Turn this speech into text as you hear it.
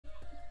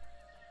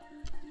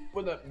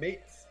What up,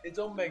 mates? It's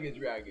Omega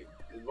Dragon,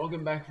 and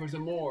welcome back for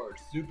some more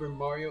Super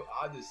Mario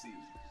Odyssey.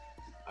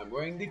 I'm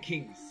wearing the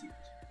King suit,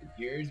 and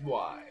here's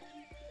why.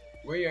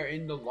 We are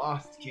in the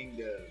Lost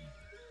Kingdom,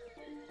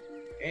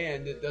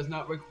 and it does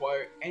not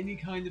require any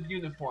kind of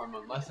uniform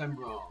unless I'm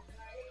wrong.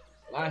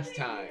 Last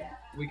time,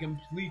 we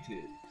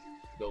completed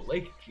the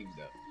Lake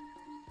Kingdom,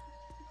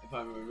 if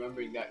I'm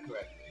remembering that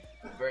correctly.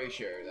 I'm very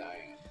sure that I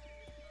am.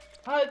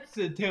 What's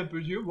the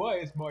temperature? Why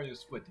is Mario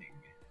sweating?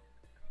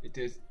 It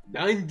is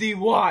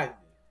 91!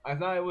 I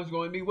thought it was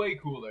going to be way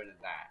cooler than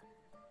that.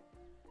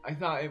 I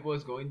thought it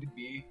was going to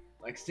be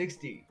like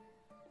 60.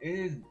 It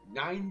is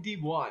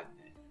 91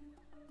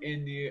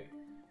 in the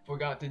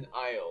Forgotten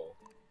Isle.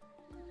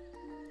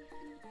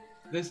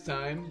 This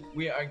time,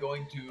 we are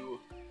going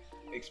to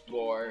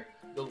explore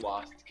the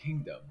Lost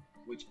Kingdom,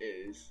 which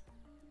is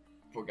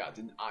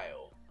Forgotten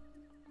Isle.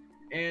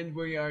 And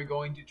we are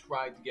going to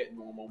try to get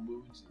normal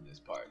moons in this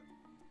part.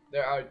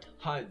 There are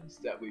tons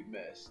that we've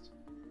missed.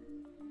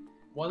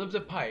 One of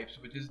the pipes,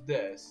 which is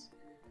this,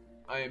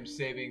 I am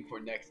saving for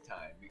next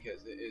time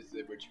because it is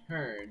the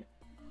return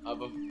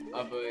of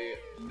a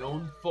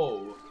known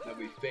foe that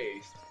we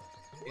faced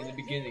in the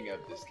beginning of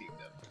this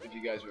kingdom. If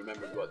you guys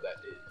remember what that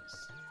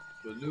is.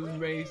 Balloon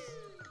race.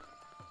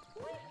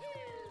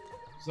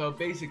 So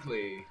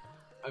basically,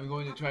 I'm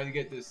going to try to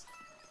get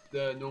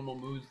the normal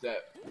moves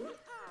that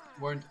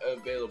weren't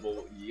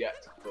available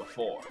yet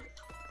before.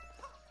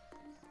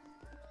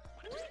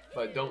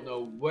 But don't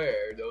know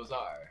where those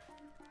are.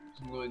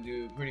 So I'm going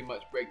to pretty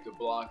much break the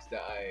blocks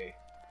that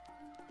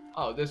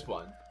Oh, this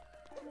one.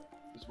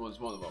 This one's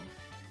one of them.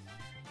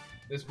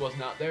 This was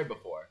not there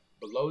before.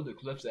 Below the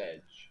cliff's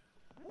edge.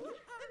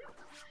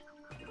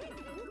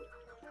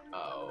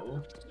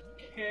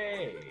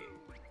 Okay.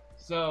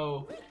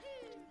 So,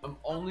 I'm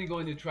only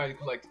going to try to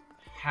collect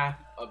half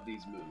of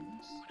these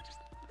moons.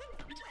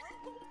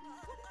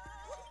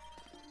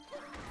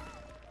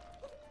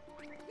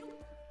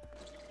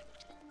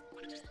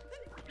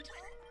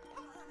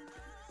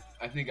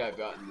 I think I've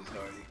gotten this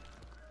already.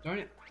 Darn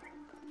it.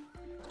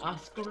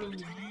 Oscar,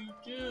 you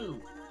do.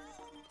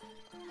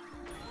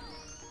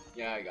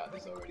 Yeah, I got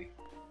this already.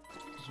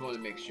 Just want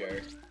to make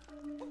sure.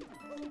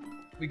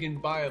 We can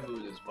buy a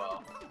moon as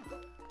well.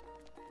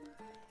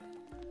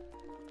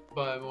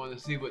 But I want to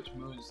see which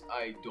moons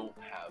I don't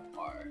have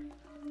are.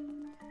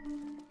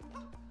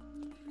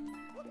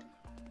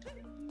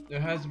 There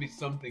has to be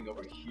something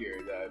over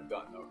here that I've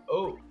gotten over.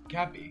 Oh,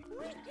 Cappy.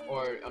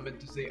 Or I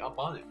meant to say up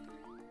on it.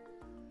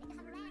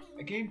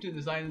 I came to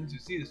this island to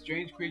see the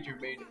strange creature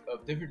made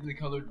of differently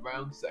colored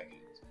round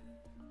sections.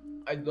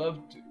 I'd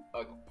love to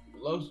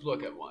let's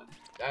look at one.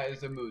 That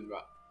is a moon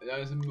rock. That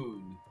is a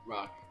moon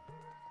rock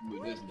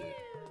moon, isn't it?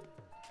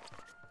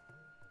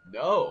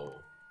 No,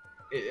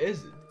 it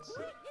isn't.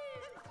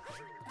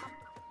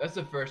 That's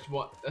the first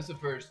one. That's the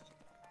first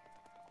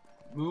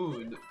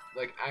moon,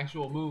 like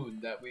actual moon,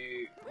 that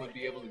we would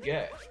be able to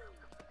get.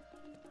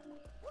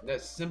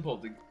 That's simple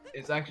to.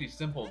 It's actually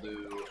simple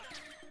to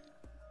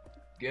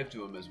give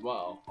to him as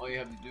well. All you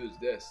have to do is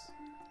this.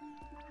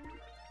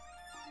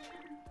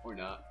 Or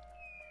not.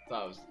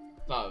 Thought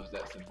it was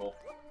that simple.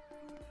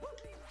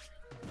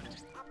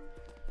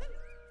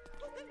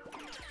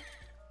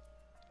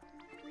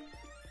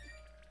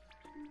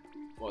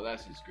 Well,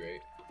 that's just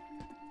great.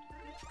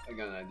 I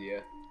got an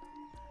idea.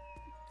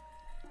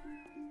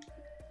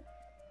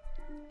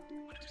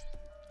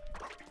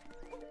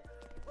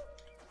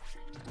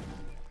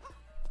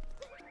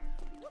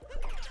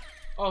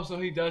 Oh, so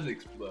he does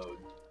explode.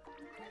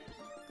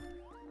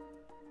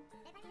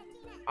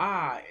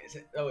 Ah,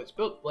 it's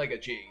built like a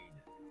chain.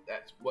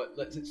 That's what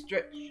lets it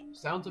stretch.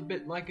 Sounds a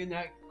bit like an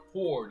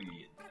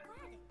accordion.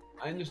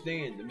 I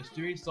understand. The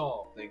mystery is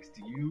solved thanks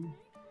to you.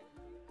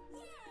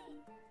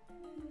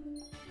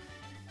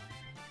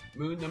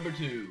 Moon number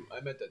 2.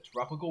 I met the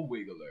tropical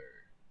wiggler.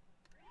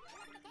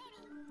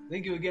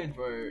 Thank you again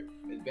for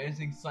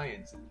advancing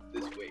science in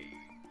this way.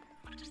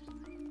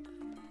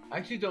 I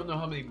actually don't know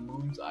how many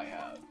moons I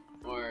have.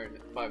 Or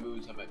by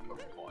moons I meant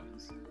purple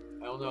coins.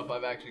 I don't know if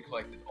I've actually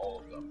collected all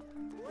of them.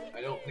 I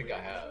don't think I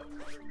have.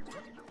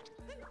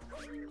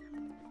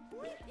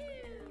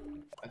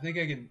 I think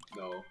I can.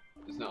 No,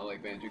 it's not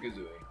like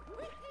Banjo-Kazooie.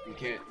 You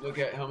can't look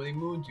at how many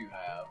moons you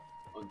have,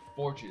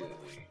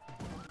 unfortunately.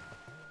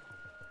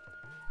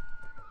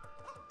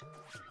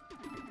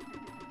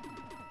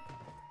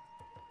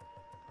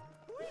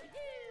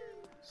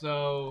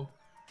 So,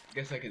 I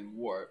guess I can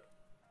warp.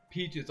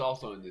 Peach is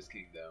also in this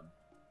kingdom.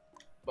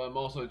 But I'm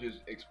also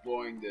just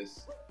exploring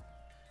this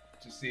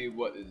to see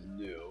what is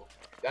new.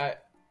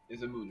 That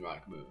is a moon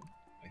rock moon,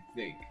 I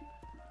think.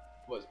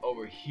 What's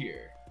over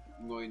here?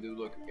 I'm going to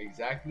look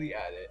exactly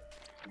at it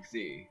and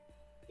see.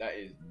 That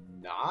is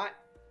not.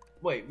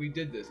 Wait, we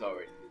did this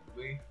already, didn't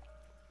we?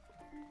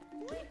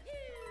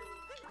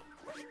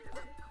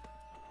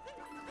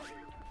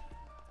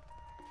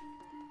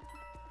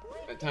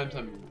 At times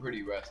I'm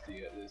pretty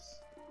rusty at this.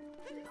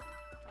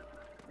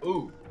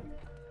 Ooh.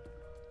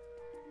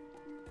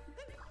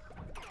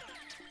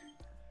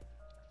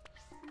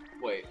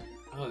 Wait,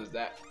 how does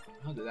that?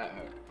 How did that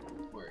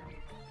work?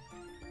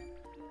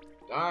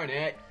 Darn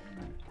it!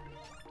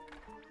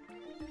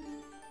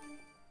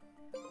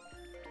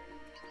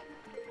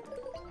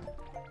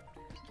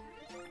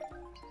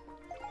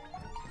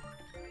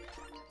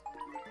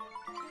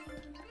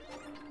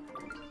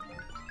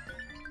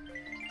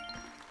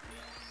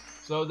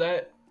 So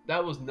that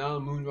was not a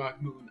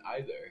Moonrock Moon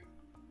either.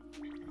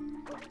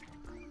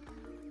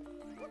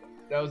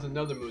 That was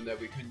another moon that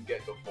we couldn't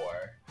get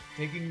before.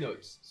 Taking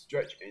notes,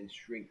 stretch and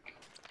shrink.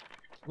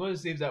 I'm going to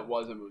see if that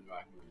was a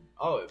Moonrock Moon.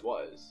 Oh, it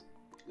was.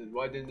 Then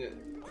why didn't it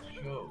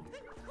show?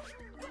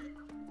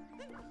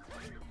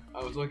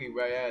 I was looking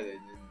right at it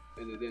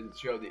and it didn't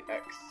show the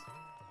X.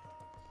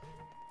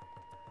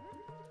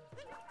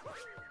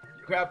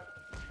 Crap!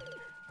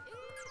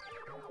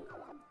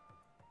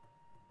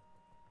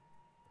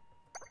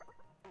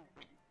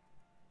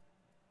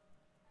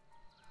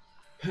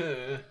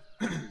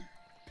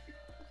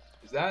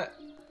 Is that?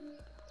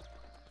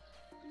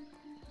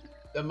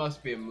 That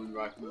must be a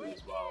Moonrock Moon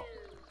as well.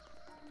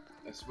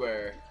 I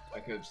swear I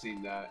could have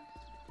seen that.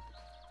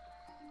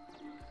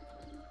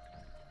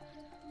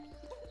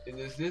 And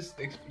is this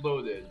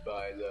exploded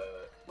by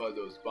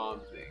those bomb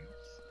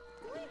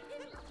things?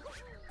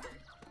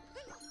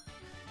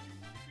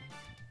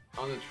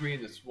 On the tree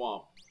in the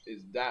swamp,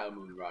 is that a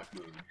Moonrock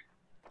Moon?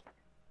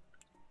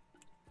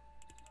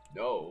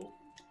 No.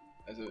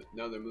 That's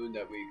another moon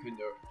that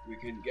we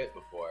couldn't get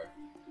before.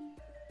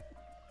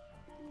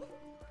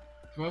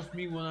 Trust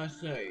me when I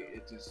say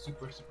it's a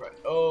super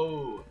surprise.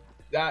 Oh,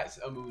 that's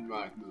a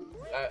Moonrock Moon.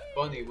 That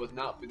bunny was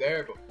not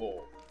there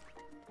before.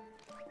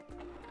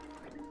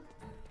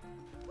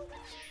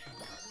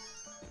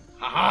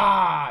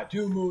 Haha!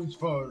 2 moons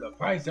for the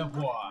price of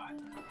 1.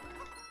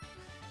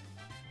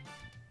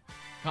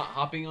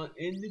 Hopping on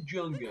in the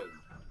jungle.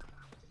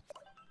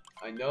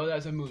 I know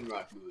that's a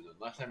Moonrock Moon,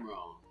 unless I'm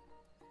wrong.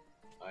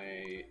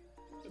 I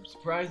am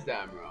surprised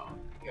that I'm wrong,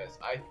 because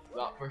I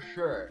thought for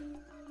sure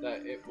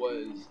that it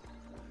was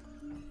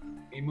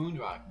a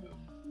Moonrock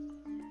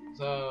Moon.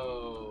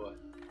 So,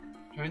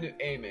 trying to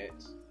aim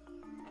it.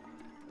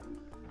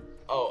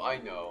 Oh, I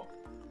know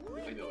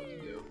what to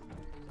do.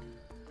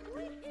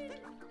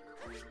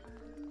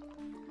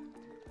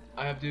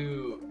 I have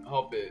to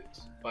help it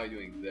by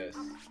doing this.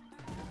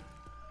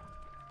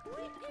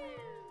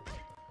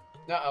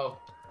 Uh-oh.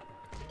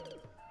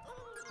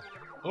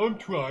 I'm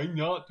trying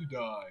not to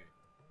die.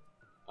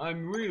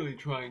 I'm really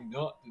trying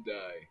not to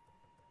die.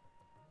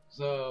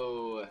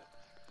 So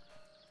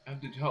I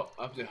have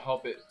to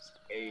help it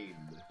aim.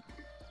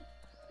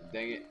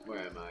 Dang it,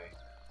 where am I?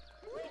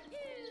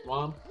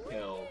 Swamp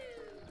Hill.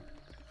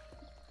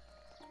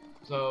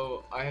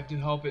 So I have to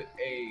help it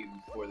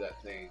aim for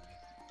that thing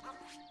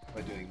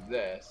by doing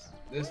this.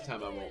 This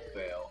time I won't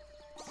fail.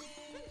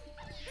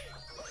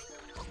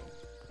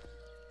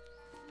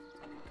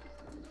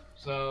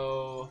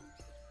 So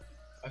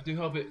I have to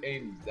help it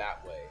aim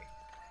that way.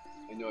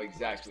 I know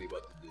exactly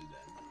what to do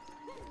then.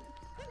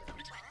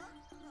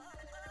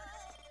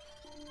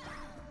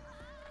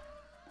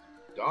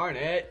 Darn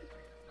it!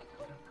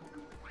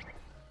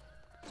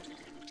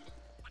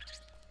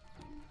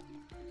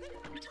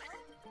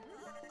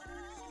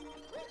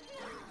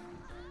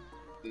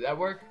 Did that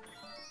work?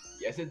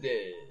 Yes, it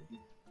did.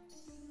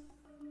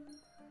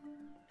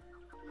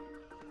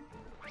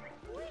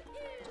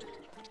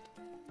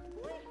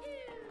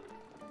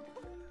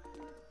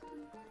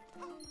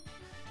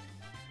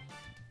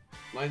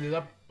 Line it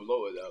up,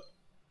 blow it up.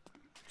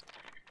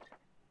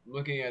 I'm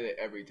looking at it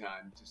every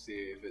time to see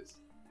if it's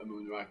a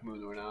Moonrock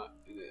Moon or not,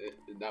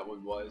 and that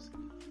one was.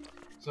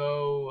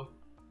 So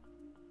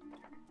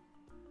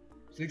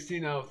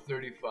 16 out of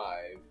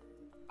 35.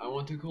 I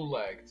want to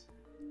collect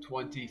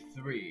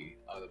 23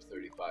 out of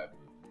 35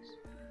 moons.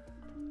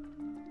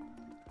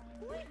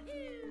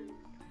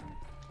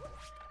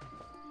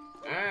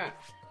 Ah!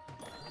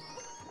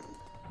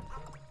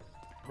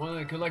 I want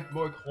to collect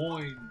more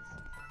coins.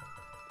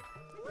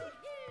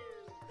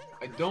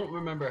 I don't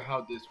remember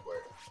how this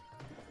works.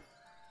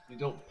 You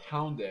don't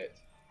pound it.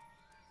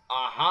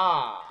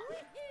 Aha!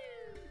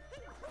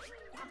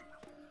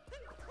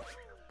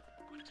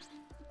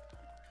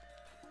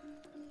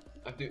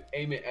 I have to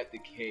aim it at the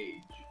cage.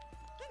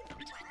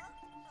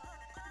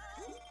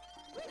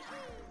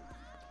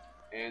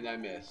 And I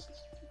missed.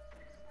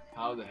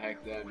 How the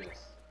heck did I miss?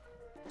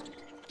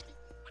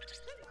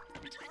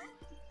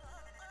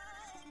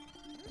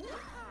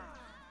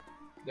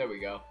 There we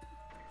go.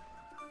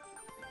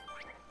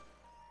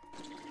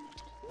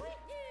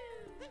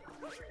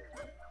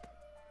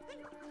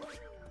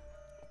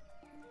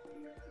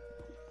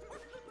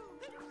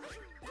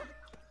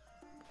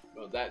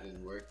 Well, that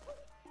didn't work.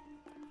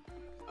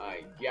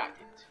 I got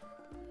it.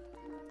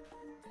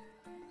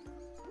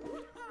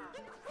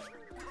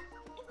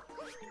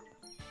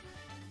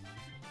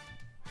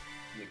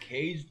 The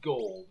caged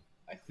gold.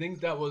 I think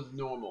that was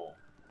normal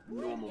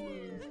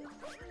moon.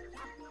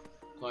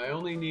 So I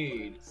only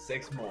need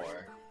 6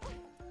 more.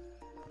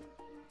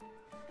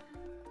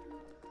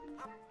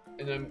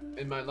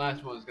 And my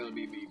last one is gonna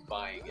be me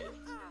buying it.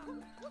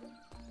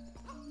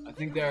 I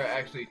think there are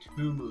actually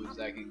 2 moons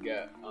I can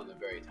get on the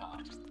very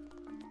top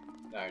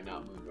that are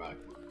not moon rock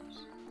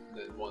moons.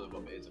 Then one of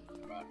them is a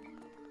moon rock.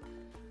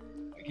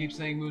 I keep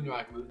saying moon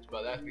rock moons,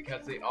 but that's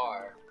because they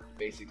are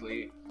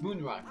basically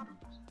moon rock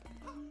moons.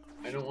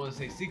 I don't want to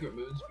say secret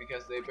moons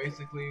because they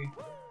basically,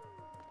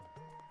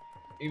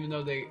 even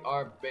though they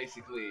are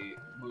basically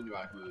moon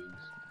rock moons,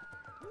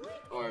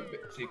 or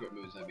secret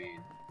moons I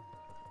mean,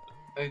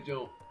 I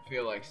don't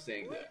feel like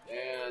saying that.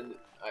 And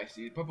I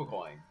see purple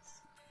coins.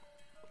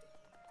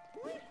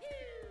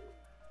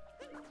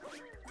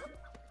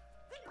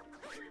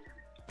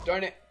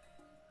 Darn it!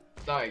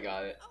 Thought I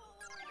got it.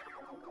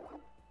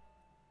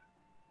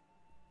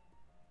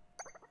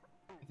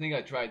 I think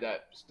I tried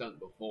that stunt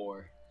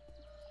before.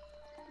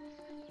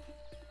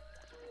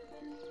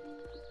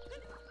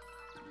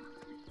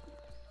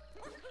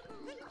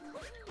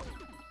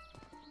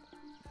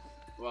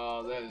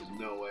 Well, there's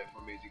no way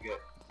for me to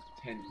get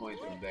 10 coins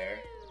from there.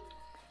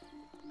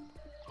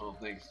 All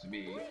thanks to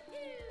me.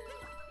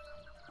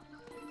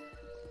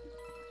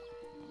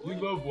 You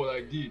love what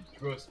I did,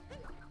 trust me.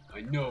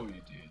 I know you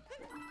did.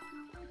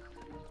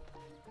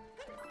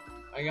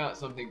 I got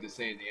something to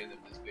say at the end of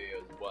this video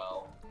as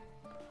well.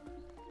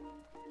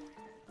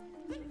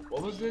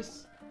 What was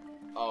this?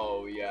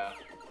 Oh yeah,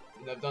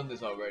 and I've done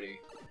this already.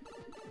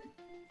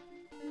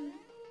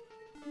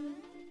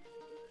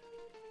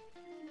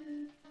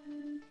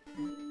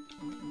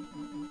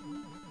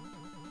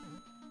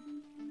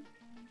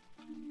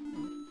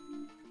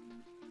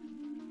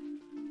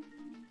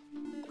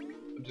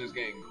 I'm just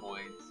getting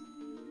coins.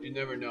 You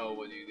never know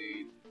when you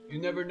need. You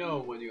never know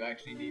when you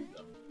actually need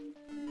them.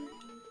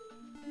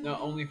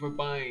 Not only for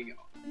buying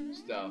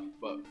stuff,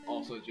 but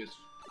also just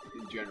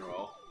in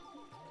general.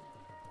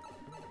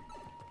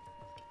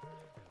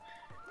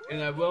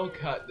 And I will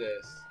cut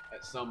this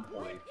at some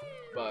point,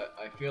 but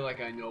I feel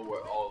like I know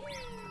where all of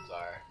these moves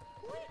are.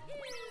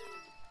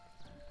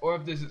 Or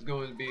if this is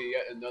going to be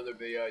yet another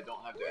video I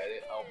don't have to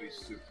edit, I'll be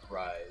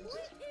surprised.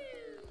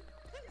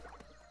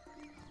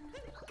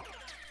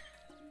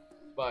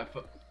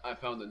 But I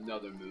found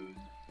another moon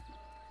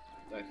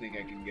that I think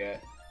I can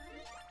get.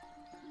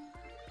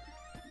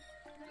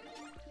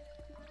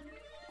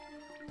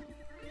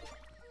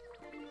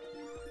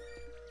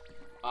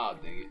 Ah,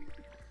 dang it.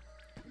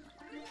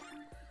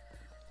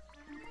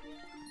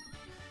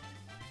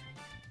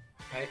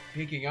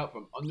 Peeking out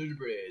from under the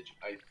bridge.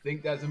 I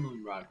think that's a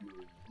moon rock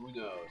moon. Who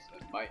knows?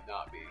 It might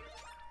not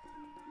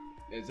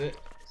be. Is it?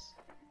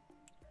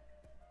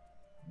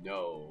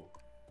 No.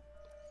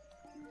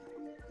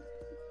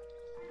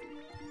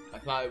 I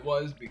thought it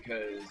was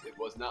because it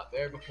was not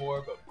there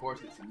before, but of course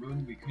it's a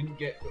moon we couldn't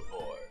get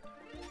before.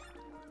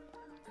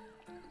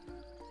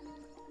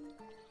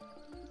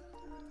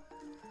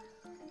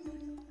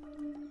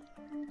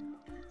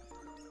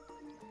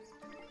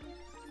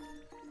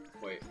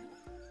 Wait.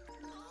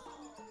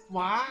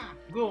 Why?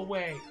 Go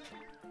away.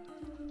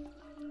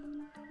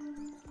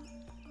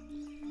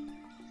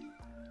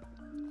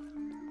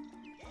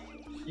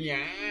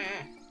 Yeah.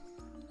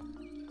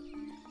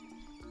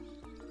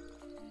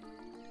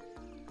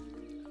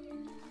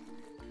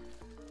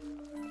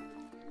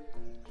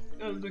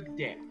 Oh, look at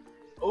that.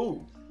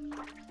 Oh.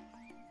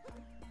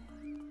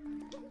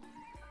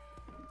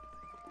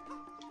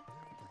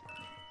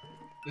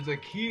 There's a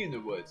key in the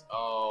woods.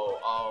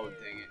 Oh,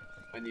 dang it.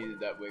 I needed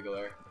that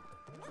wiggler.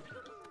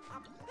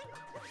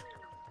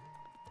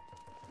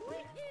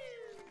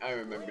 I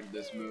remembered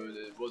this moon.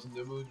 It wasn't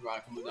the moon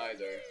rock moon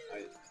either.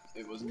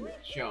 It wasn't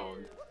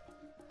shown.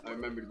 I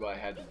remembered what I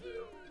had to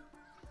do.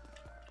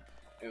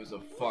 It was a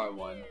far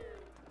one.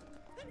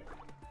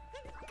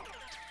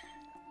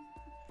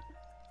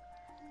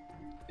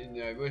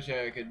 And I wish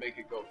I could make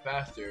it go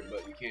faster,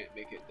 but you can't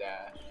make it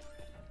dash.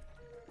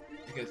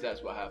 Because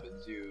that's what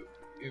happens. You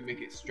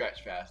make it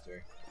stretch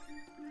faster.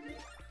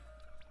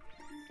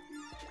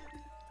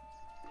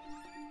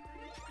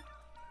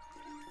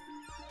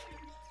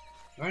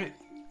 Alright,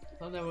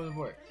 thought that would have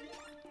worked.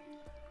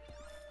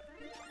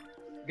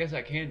 I guess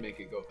I can make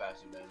it go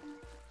faster then.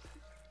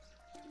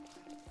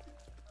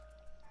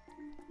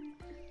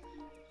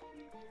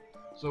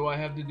 So what I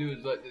have to do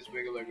is let this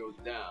wiggler go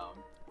down.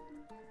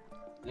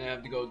 Then I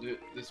have to go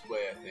this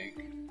way, I think.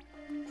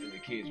 And the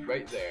key is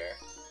right there.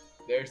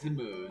 There's the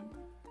moon.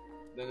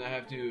 Then I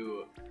have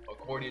to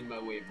accordion my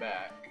way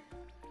back.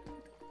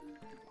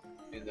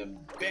 And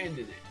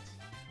abandon it.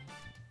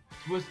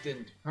 Twist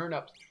and turn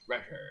up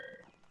treasure.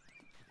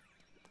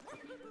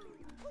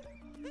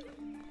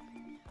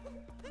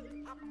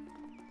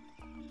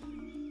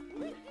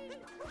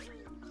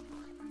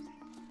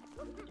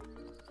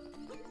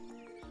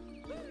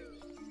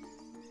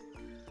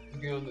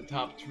 Get on the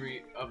top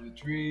tree of the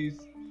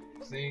trees,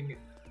 seeing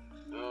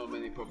how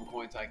many purple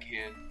coins I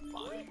can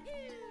find.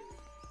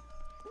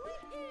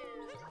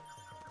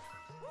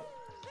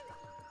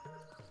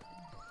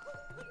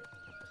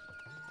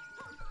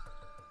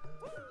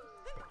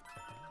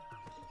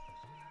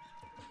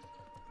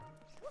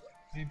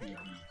 Maybe.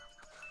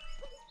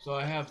 So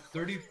I have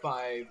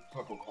 35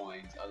 purple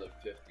coins out of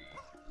 50,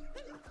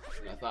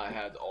 and I thought I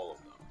had all of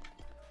them.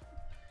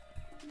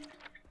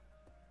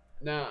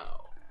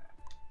 Now,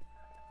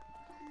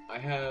 I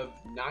have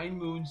 9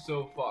 moons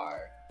so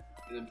far,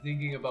 and I'm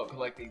thinking about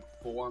collecting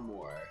 4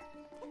 more.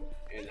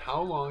 And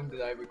how long did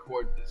I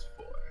record this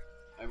for?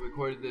 I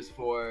recorded this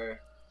for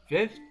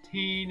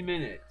 15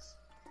 minutes.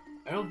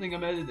 I don't think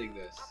I'm editing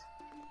this.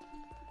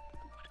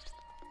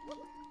 I'm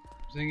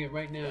saying it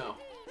right now.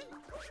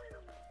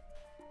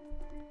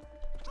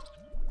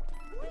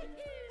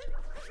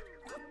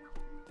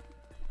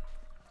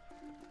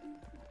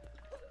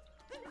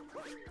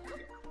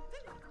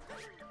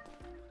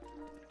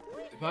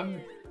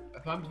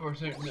 If I'm for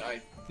certain, I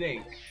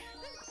think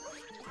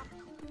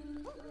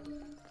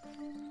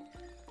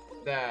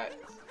that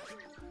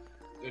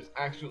there's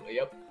actually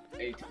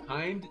a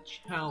timed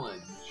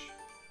challenge.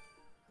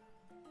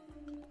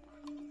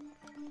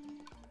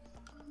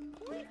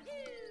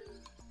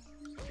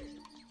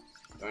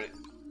 Darn it.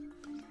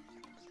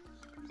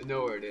 I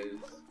know where it is.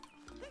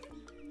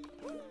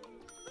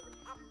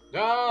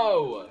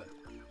 No!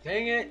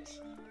 Dang it!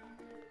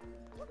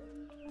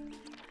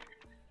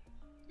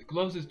 The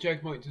closest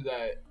checkpoint to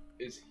that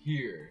is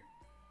here.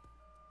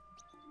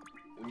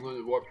 I'm going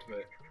to warp to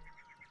it.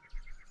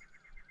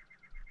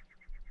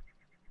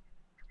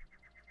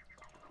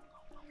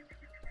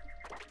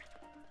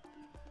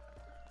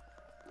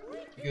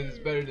 Because it's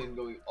better than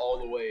going all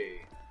the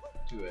way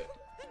to it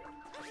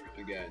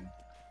again.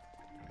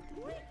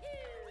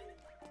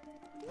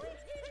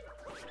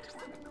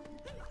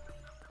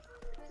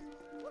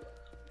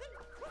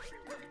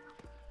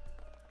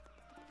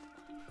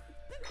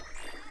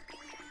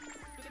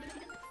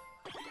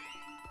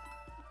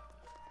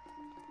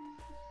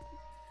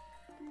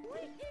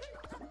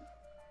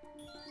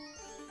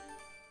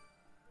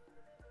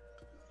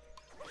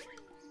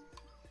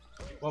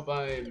 Well,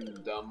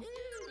 I'm dumb.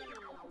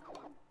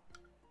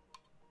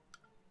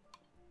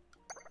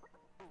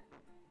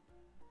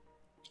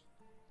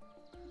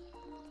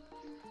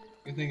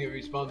 Good thing it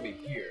respawned me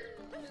here.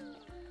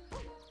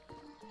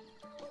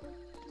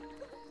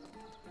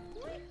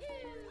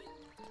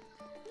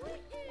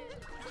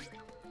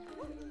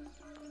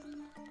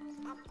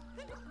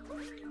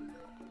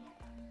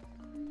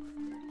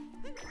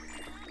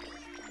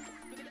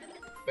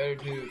 Better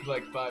to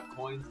collect 5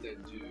 coins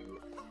than to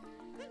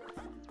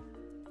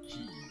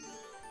cheese.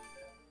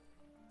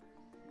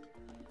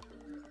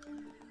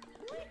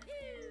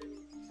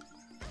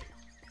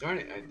 Darn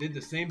it, I did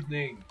the same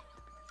thing.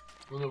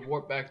 I'm gonna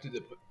warp back to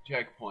the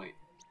checkpoint.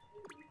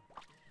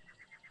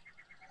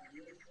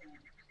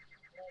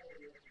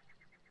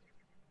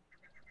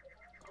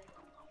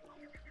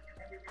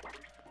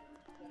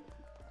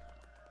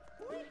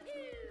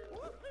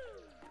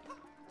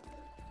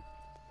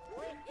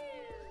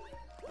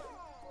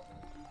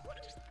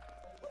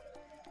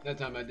 That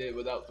time I did it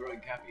without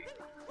throwing Cappy.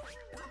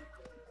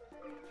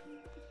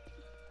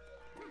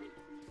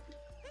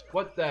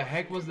 What the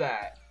heck was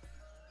that?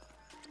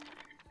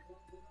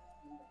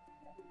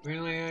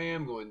 Apparently I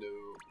am going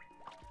to.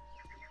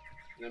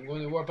 And I'm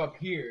going to warp up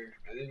here.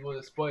 I didn't want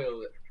to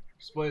spoil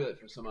it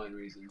for some odd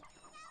reason.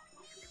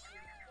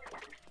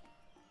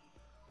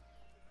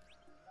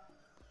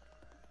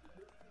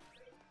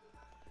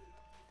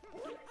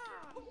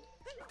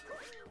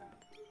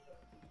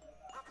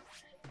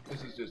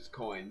 This is just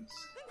coins.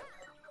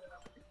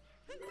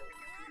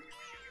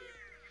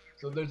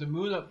 So there's a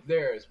moon up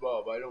there as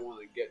well, but I don't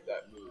want to get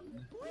that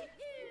moon.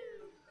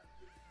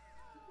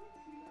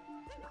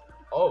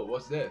 Oh,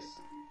 what's this?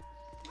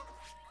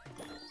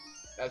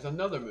 That's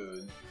another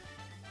moon.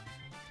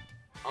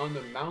 On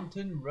the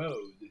mountain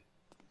road.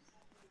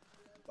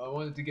 I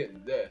wanted to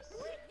get this.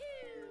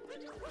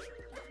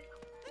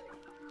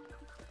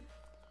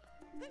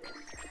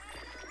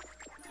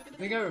 I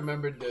think I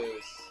remembered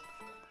this.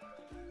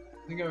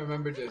 I think I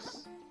remembered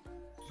this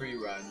free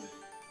run.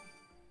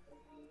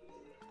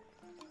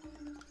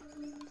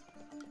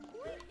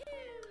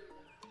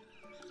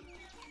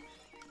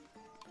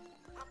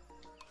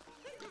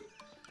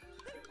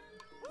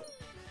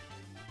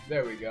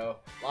 There we go.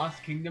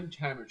 Lost Kingdom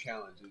Timer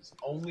Challenges.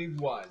 Only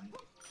one.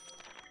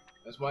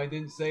 That's why I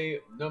didn't say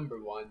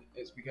number 1.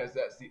 It's because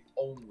that's the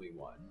only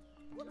one.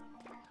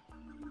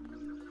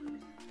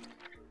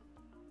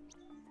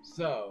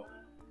 So,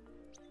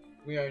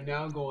 we are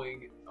now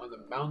going on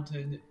the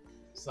mountain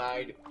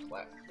side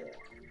platform.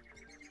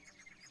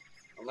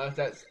 Unless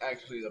that's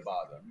actually the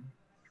bottom.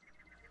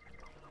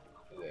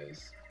 It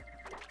is.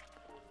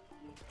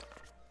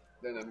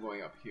 Then I'm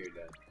going up here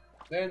then.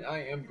 Then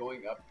I am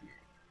going up here.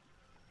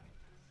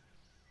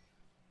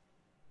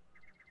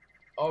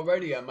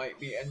 Already I might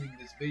be ending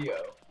this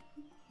video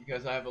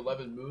because I have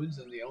 11 moons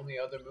and the only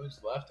other moons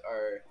left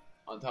are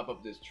on top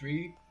of this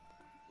tree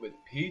with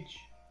Peach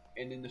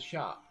and in the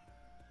shop.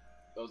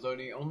 Those are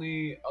the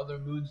only other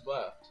moons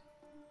left.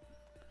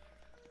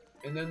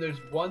 And then there's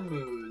one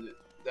moon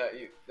that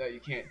you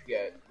can't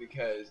get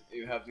because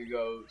you have to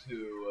go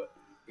to,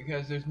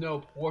 because there's no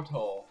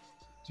portal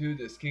to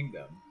this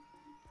kingdom.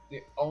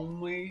 The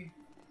only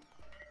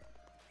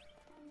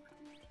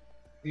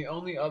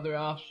other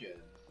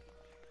option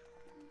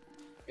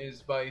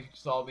is by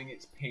solving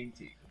its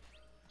painting,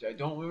 which I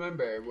don't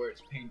remember where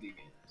its painting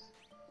is.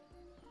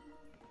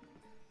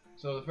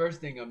 So the first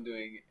thing I'm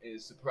doing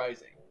is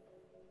surprising.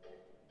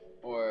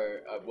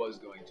 Or I was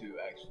going to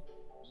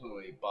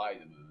actually buy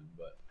the moon,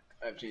 but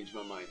I've changed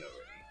my mind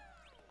already.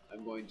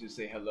 I'm going to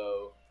say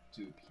hello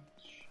to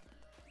Peach.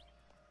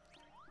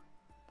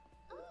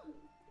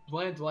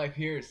 Plant life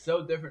here is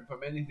so different from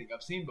anything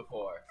I've seen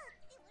before.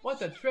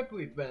 What a trip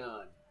we've been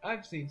on!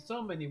 I've seen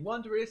so many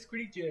wondrous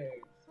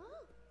creatures!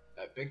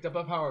 I picked up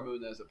a power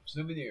moon as a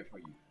souvenir for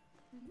you.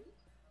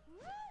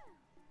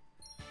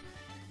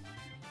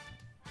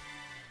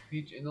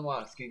 Peach in the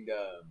Lost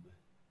Kingdom.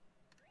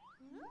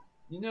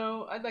 You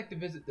know, I'd like to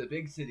visit the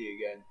big city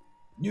again.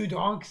 New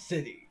Donk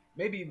City!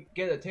 Maybe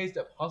get a taste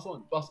of hustle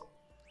and bustle.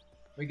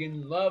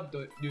 Freaking love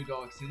the New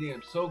Donk City.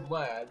 I'm so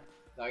glad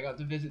that I got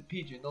to visit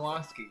Peach in the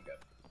Lost Kingdom.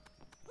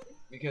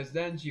 Because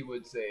then she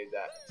would say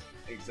that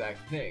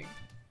exact thing.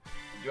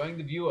 Enjoying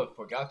the view of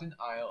Forgotten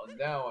Isle, and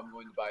now I'm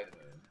going to buy the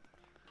moon.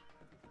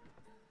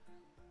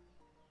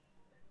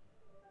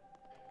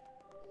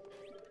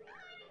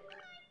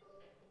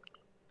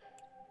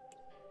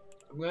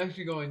 I'm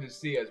actually going to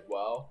see as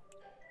well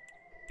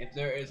if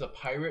there is a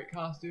pirate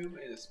costume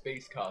and a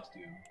space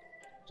costume,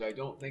 which I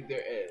don't think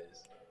there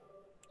is.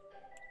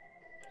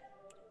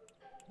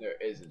 There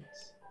isn't.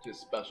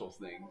 Just special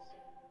things.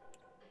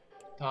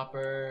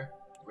 Topper,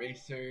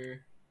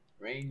 Racer,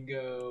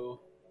 Rango,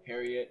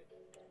 Harriet.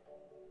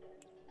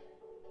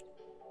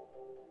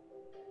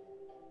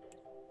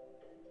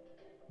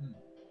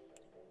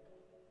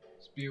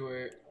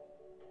 Spewer,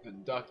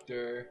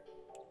 Conductor,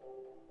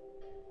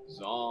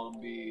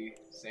 Zombie,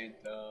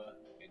 Santa,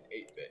 and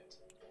 8-bit.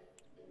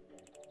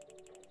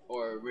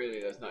 Or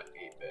really, that's not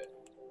 8-bit.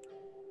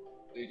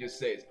 They just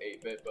say it's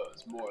 8-bit, but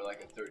it's more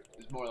like a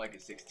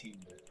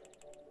 16-bit.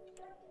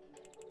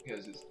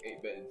 Because it's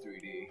 8-bit in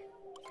 3D.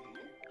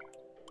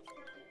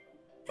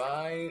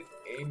 Buy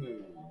a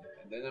moon.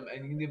 And then I'm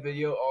ending the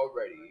video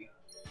already.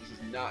 This is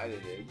not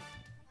edited.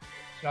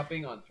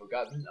 Shopping on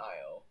Forgotten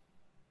Isle.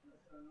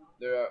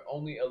 There are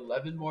only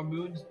 11 more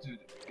moons to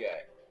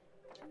get.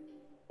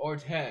 Or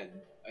 10.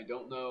 I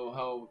don't know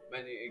how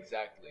many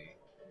exactly.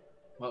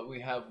 But we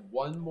have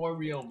one more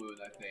real moon,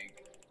 I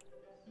think.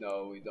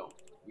 No, we don't.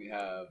 We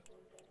have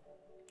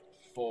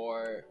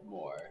 4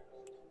 more.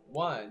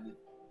 One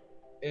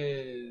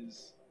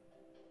is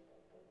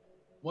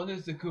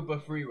the Koopa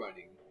free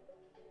running.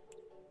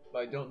 But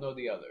I don't know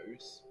the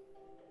others.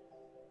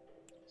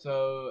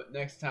 So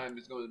next time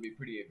is going to be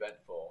pretty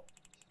eventful.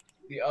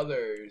 The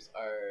others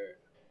are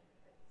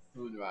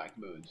moon rock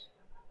moons.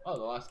 Oh,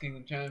 the Lost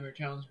Kingdom Challenger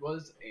Challenge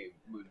was a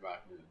moon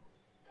rock moon.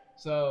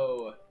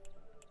 So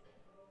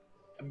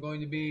I'm going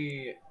to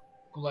be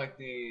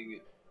collecting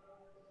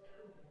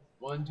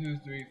 1, 2,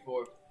 3,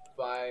 4,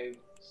 5,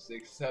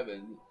 6,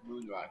 7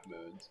 moon rock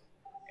moons,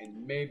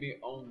 and maybe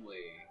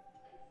only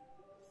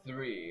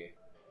 3.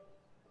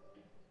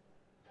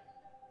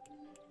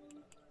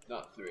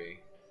 Not 3.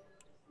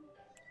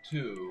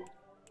 2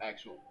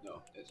 actual.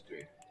 No, it's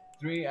 3.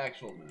 3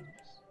 actual moons.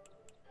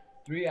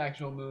 3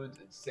 actual moons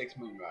and 6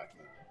 moon rock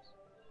moons.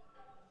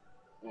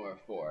 Or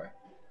 4.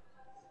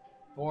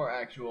 4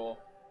 actual.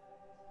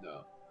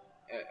 No.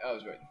 I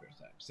was right the first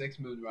time. 6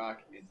 moon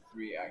rock and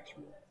 3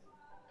 actual.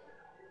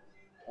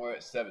 Or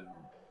 7 moon.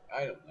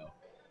 I don't know.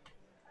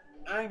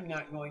 I'm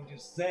not going to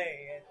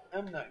say it.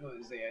 I'm not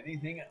going to say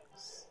anything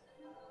else.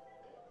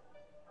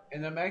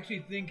 And I'm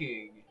actually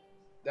thinking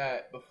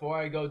that before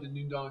I go to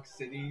New Donk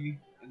City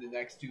in the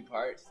next 2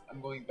 parts,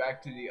 I'm going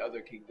back to the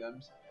other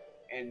kingdoms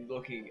and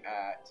looking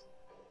at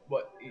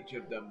what each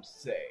of them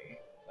say.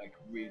 Like,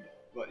 read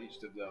what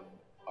each of them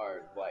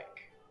are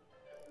like.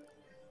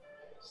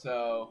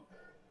 So,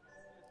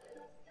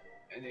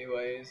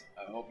 anyways,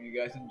 I hope you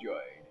guys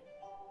enjoyed.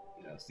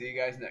 And I'll see you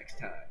guys next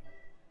time.